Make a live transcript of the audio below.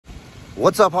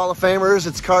What's up, Hall of Famers?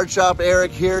 It's Card Shop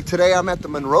Erik here. Today I'm at the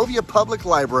Monrovia Public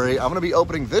Library. I'm going to be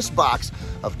opening this box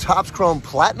of Topps Chrome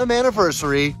Platinum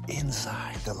Anniversary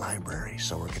inside the library,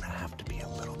 so we're going to have to be a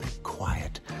little bit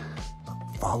quiet.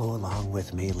 Follow along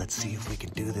with me. Let's see if we can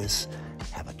do this.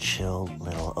 Have a chill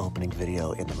little opening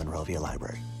video in the Monrovia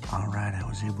Library. All right, I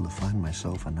was able to find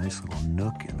myself a nice little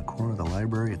nook in the corner of the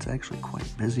library. It's actually quite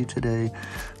busy today,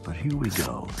 but here we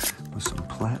go with some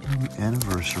Platinum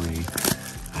Anniversary.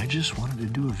 I just wanted to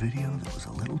do a video that was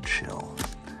a little chill.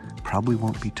 Probably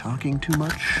won't be talking too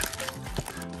much,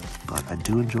 but I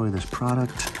do enjoy this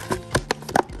product.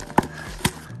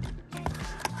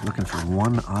 Looking for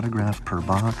one autograph per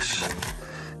box.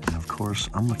 And of course,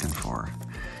 I'm looking for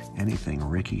anything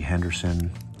Ricky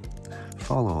Henderson.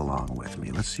 Follow along with me.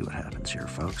 Let's see what happens here,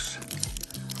 folks.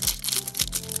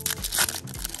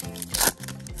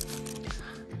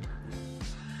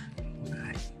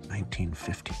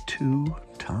 $1952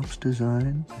 Topps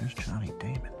design. There's Johnny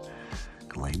Damon.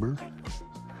 Glaber.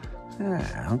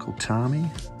 Yeah, Uncle Tommy.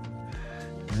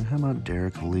 And how about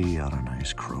Derek Lee on a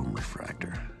nice chrome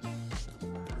refractor?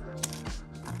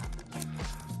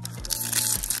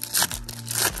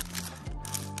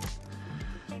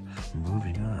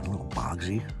 Moving on, a little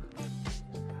Bogsy.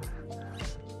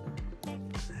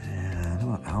 And how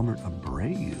about Albert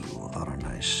Abreu on a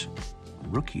nice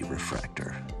rookie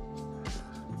refractor?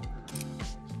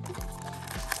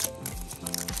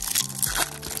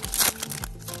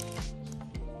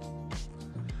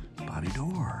 Bobby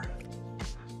Dorr.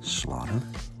 Slaughter.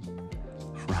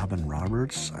 Robin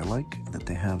Roberts. I like that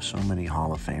they have so many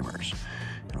Hall of Famers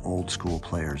and old school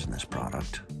players in this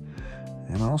product.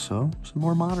 And also some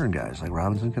more modern guys like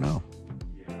Robinson Cano.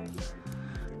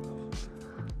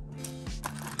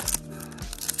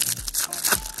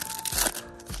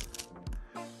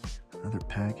 Another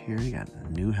pack here. You got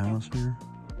Newhouser,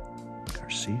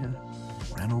 Garcia,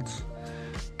 Reynolds,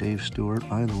 Dave Stewart.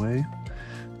 By the way,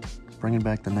 bringing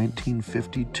back the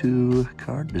 1952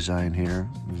 card design here.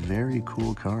 Very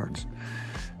cool cards.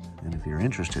 And if you're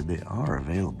interested, they are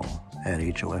available at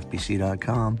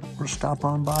hofbc.com or stop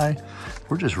on by.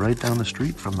 We're just right down the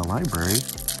street from the library.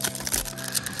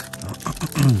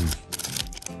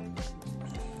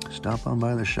 Stop on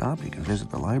by the shop. You can visit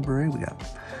the library. We got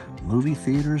movie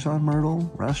theaters on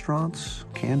Myrtle, restaurants,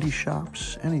 candy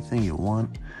shops, anything you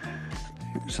want.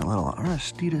 Here's a little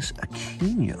Aristides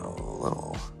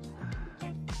Aquino.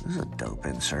 This is a dope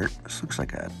insert. This looks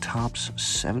like a Topps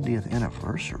 70th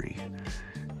anniversary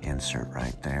insert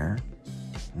right there.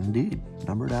 Indeed,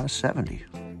 numbered out of 70.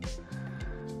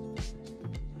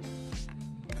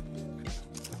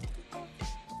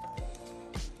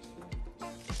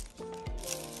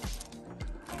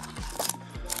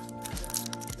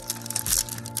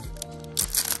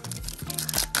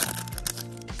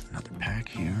 Another pack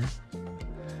here.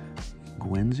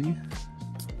 Gwynzy.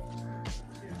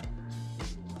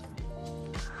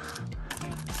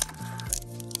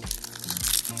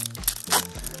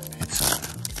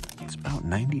 It's about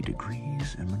 90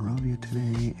 degrees in Monrovia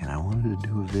today, and I wanted to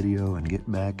do a video and get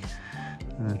back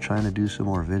trying to do some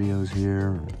more videos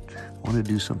here. I wanted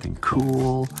to do something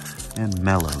cool and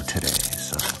mellow today,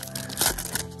 so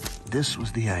this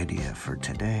was the idea for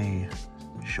today.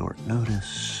 Short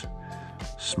notice,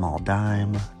 small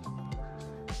dime,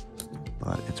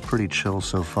 but it's pretty chill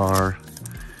so far.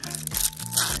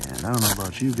 And I don't know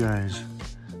about you guys,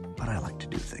 but I like to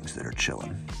do things that are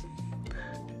chillin'.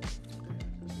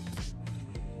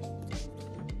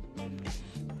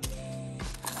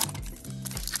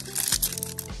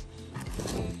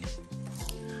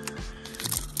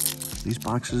 These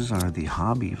boxes are the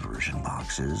hobby version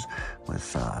boxes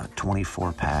with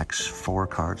 24 packs, 4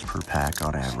 cards per pack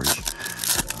on average.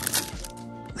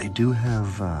 They do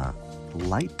have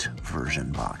light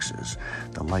version boxes.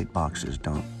 The light boxes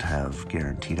don't have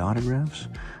guaranteed autographs,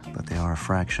 but they are a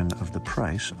fraction of the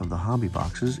price of the hobby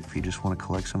boxes if you just want to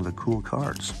collect some of the cool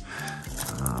cards.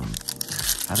 I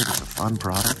think it's a fun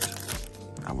product.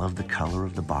 I love the color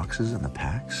of the boxes and the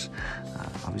packs.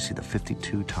 Obviously, the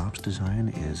 52 Topps design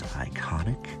is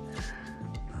iconic.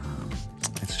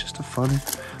 It's just a fun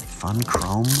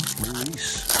chrome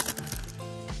release.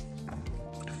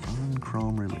 Fun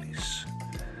chrome release.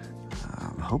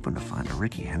 I'm hoping to find a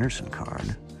Ricky Henderson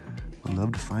card. Would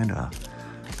love to find a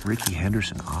Ricky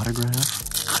Henderson autograph.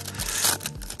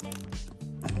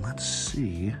 And let's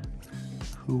see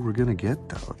who we're gonna get,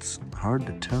 though. It's hard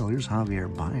to tell. Here's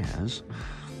Javier Baez.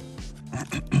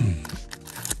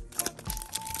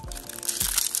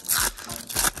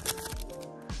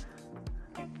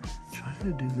 Trying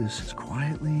to do this as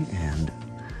quietly and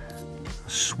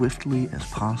swiftly as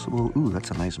possible. Ooh,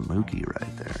 that's a nice Mookie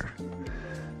right there.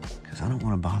 Because I don't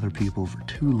want to bother people for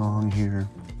too long here,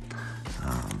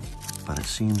 but it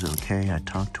seems okay. I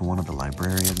talked to one of the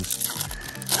librarians.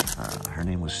 Her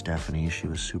name was Stephanie. She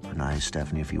was super nice.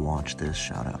 Stephanie, if you watch this,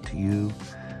 shout out to you.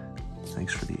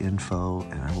 Thanks for the info,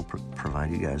 and I will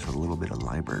provide you guys with a little bit of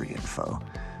library info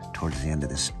towards the end of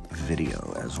this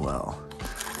video as well.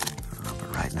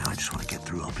 But right now, I just want to get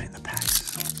through opening the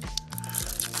packs.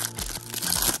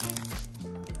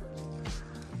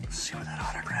 Let's see what that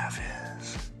autograph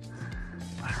is.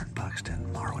 Byron Buxton,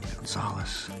 Marwin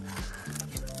Gonzalez.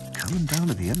 Coming down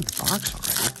to the end of the box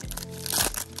already.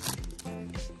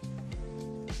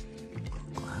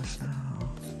 Glass now.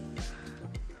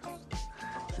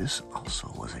 This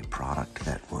also was a product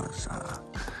that was,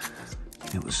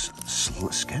 it was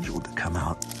scheduled to come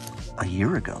out a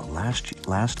year ago, last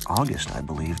August, I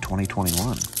believe,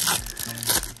 2021.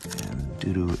 And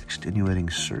due to extenuating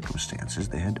circumstances,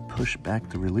 they had to push back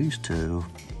the release to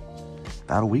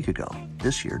about a week ago,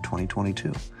 this year,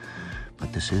 2022.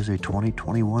 But this is a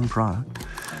 2021 product,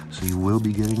 so you will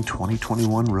be getting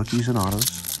 2021 rookies and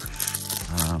autos.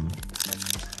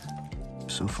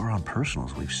 So far on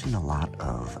personals, we've seen a lot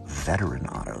of veteran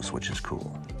autos, which is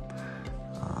cool.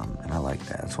 And I like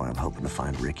that. That's why I'm hoping to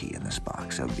find Ricky in this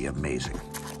box. That would be amazing.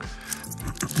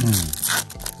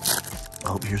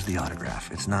 Oh, here's the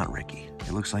autograph. It's not Ricky.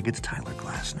 It looks like it's Tyler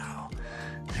Glasnow.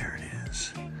 There it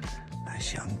is.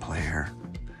 Nice young player.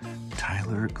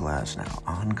 Tyler Glasnow.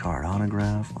 On-card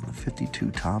autograph on the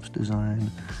 52 Topps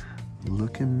design.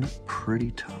 Looking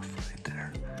pretty tough right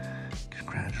there.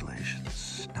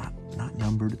 Congratulations. Not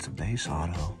numbered. It's a base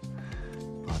auto.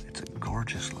 But it's a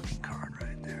gorgeous looking card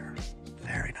right there.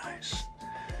 Very nice.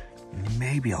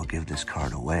 Maybe I'll give this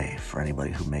card away for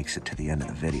anybody who makes it to the end of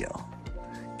the video.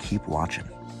 Keep watching.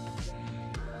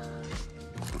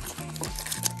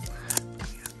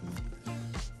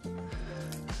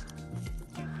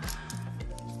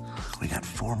 We got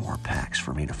 4 more packs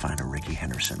for me to find a Ricky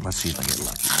Henderson. Let's see if I get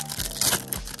lucky.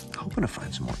 Hoping to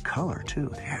find some more color too.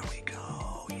 There we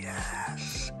go.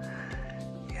 Yes.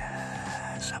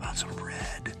 Yes. How about some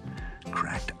red?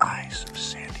 Cracked ice of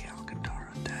Sandy Alcantara.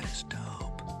 That is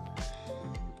dope.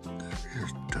 That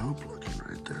is dope looking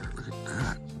right there. Look at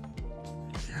that.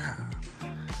 Yeah.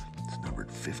 It's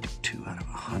numbered 52 out of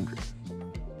 100.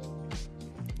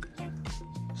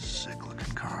 Sick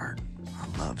looking card. I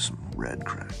love some red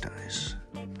cracked ice.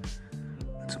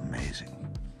 That's amazing.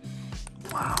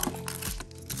 Wow.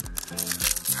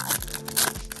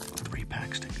 3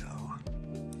 packs to go.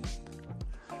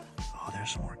 Oh,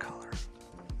 there's some more color.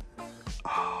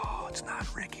 Oh, it's not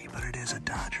Ricky, but it is a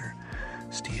Dodger.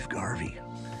 Steve Garvey.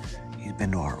 He's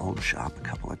been to our old shop a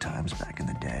couple of times back in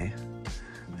the day.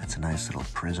 That's a nice little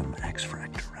Prism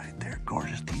X-Fractor right there.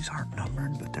 Gorgeous. These aren't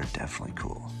numbered, but they're definitely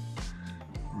cool.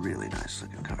 Really nice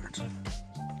looking cards.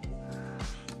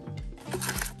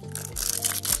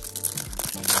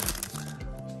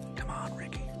 Come on,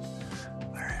 Ricky.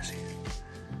 Where is he?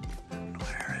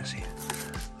 Where is he?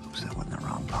 Oops, that wasn't the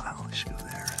wrong pile. Let's go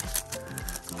there.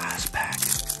 Last pack.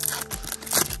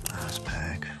 Last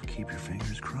pack. Keep your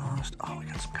fingers crossed. Oh, we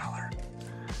got some color.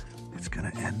 It's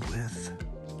gonna end with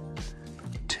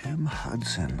Tim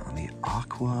Hudson on the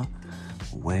Aqua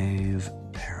Wave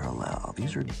Parallel.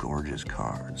 These are gorgeous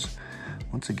cards.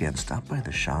 Once again, stop by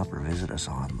the shop or visit us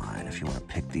online if you want to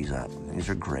pick these up. These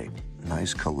are great.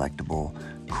 Nice collectible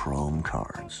chrome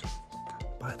cards.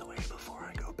 By the way, before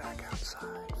I go back outside,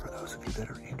 for those of you that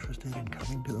are interested in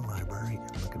coming to the library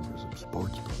and looking for some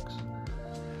sports books,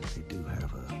 they do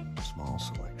have a small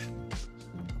selection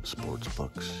of sports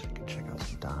books. You can check out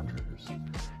some Dodgers.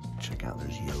 Check out,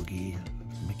 there's Yogi,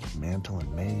 Mickey Mantle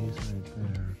and Mays right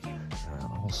there.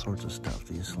 All sorts of stuff.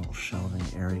 This little shelving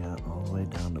area all the way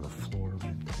down to the floor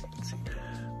right there. You can see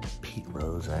Pete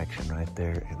Rose action right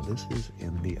there. And this is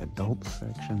in the adult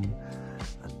section,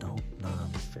 adult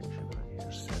nonfiction right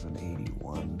here,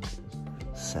 781 to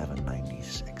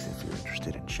 796 if you're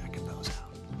interested in checking those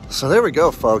out. So there we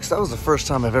go, folks. That was the first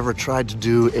time I've ever tried to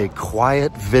do a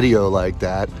quiet video like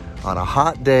that. On a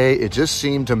hot day, it just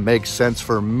seemed to make sense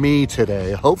for me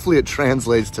today. Hopefully it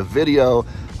translates to video.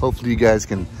 Hopefully you guys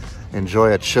can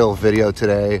enjoy a chill video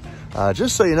today.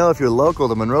 Just so you know, if you're local,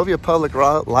 the Monrovia Public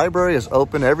Library is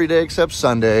open every day except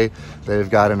Sunday. They've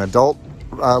got an adult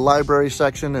library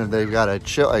section, and they've got a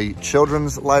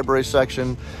children's library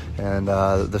section, and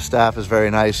the staff is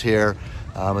very nice here.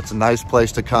 It's a nice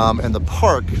place to come, and the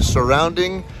park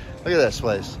surrounding, look at this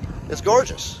place. It's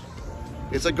gorgeous.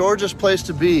 It's a gorgeous place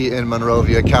to be in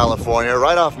Monrovia, California,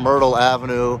 right off Myrtle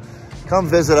Avenue. Come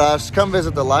visit us, come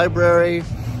visit the library.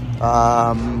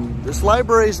 This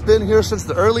library's been here since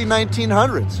the early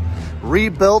 1900s.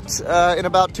 rebuilt in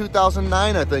about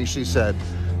 2009, I think she said.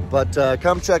 But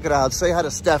come check it out. Say hi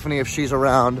to Stephanie if she's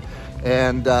around.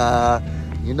 And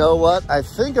you know what? I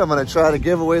think I'm gonna try to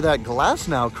give away that Glass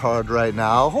Now card right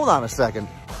now. Hold on a second.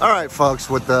 All right, folks,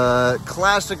 with the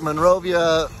classic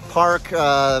Monrovia Park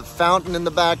fountain in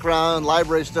the background,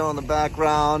 library still in the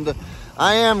background,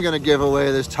 I am gonna give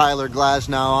away this Tyler Glass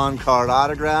Now on card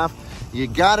autograph. You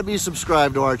gotta be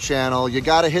subscribed to our channel. You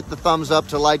gotta hit the thumbs up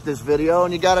to like this video,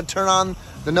 and you gotta turn on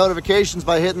the notifications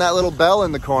by hitting that little bell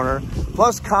in the corner.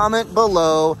 Plus, comment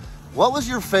below, what was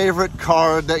your favorite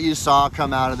card that you saw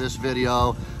come out of this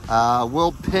video?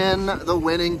 We'll pin the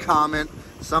winning comment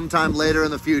sometime later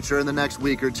in the future, in the next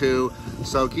week or two.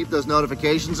 So keep those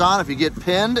notifications on if you get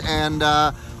pinned, and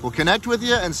we'll connect with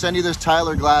you and send you this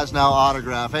Tyler Glass Now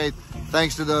autograph. Hey,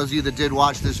 thanks to those of you that did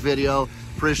watch this video.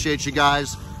 Appreciate you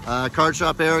guys. Card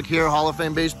Shop Erik here, Hall of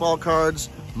Fame Baseball Cards,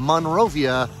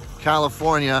 Monrovia,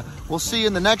 California. We'll see you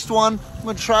in the next one. I'm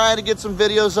gonna try to get some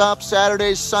videos up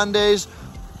Saturdays, Sundays,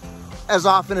 as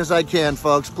often as I can,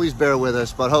 folks. Please bear with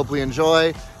us, but hopefully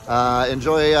enjoy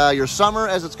your summer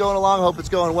as it's going along. Hope it's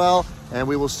going well, and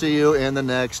we will see you in the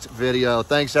next video.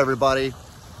 Thanks, everybody.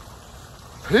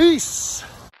 Peace.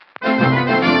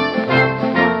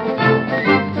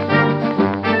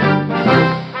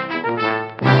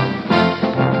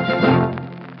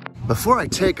 Before I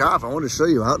take off, I want to show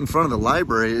you out in front of the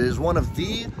library is one of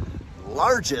the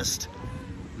largest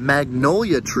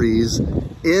magnolia trees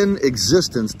in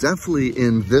existence, definitely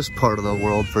in this part of the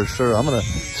world for sure. I'm gonna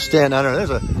stand under. There's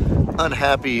an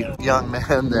unhappy young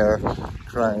man there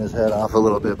crying his head off a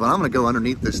little bit, but I'm gonna go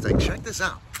underneath this thing. Check this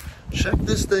out. Check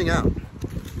this thing out.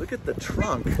 Look at the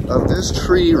trunk of this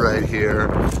tree right here.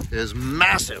 It is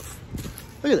massive.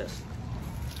 Look at this.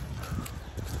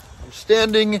 I'm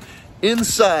standing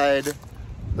inside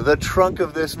the trunk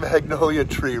of this magnolia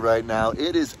tree right now.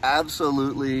 It is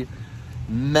absolutely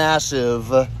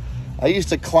massive. I used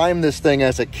to climb this thing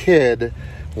as a kid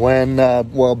when,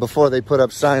 well, before they put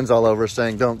up signs all over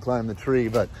saying don't climb the tree,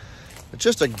 but it's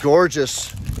just a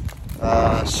gorgeous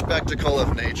spectacle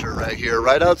of nature right here,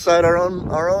 right outside our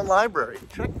own library.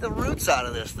 Check the roots out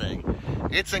of this thing.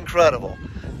 It's incredible.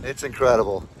 It's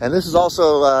incredible. And this is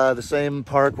also the same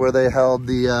park where they held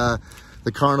the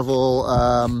carnival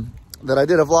that I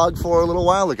did a vlog for a little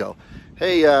while ago.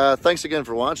 Hey, thanks again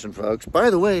for watching, folks. By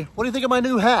the way, what do you think of my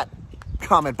new hat?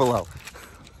 Comment below.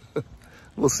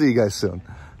 We'll see you guys soon.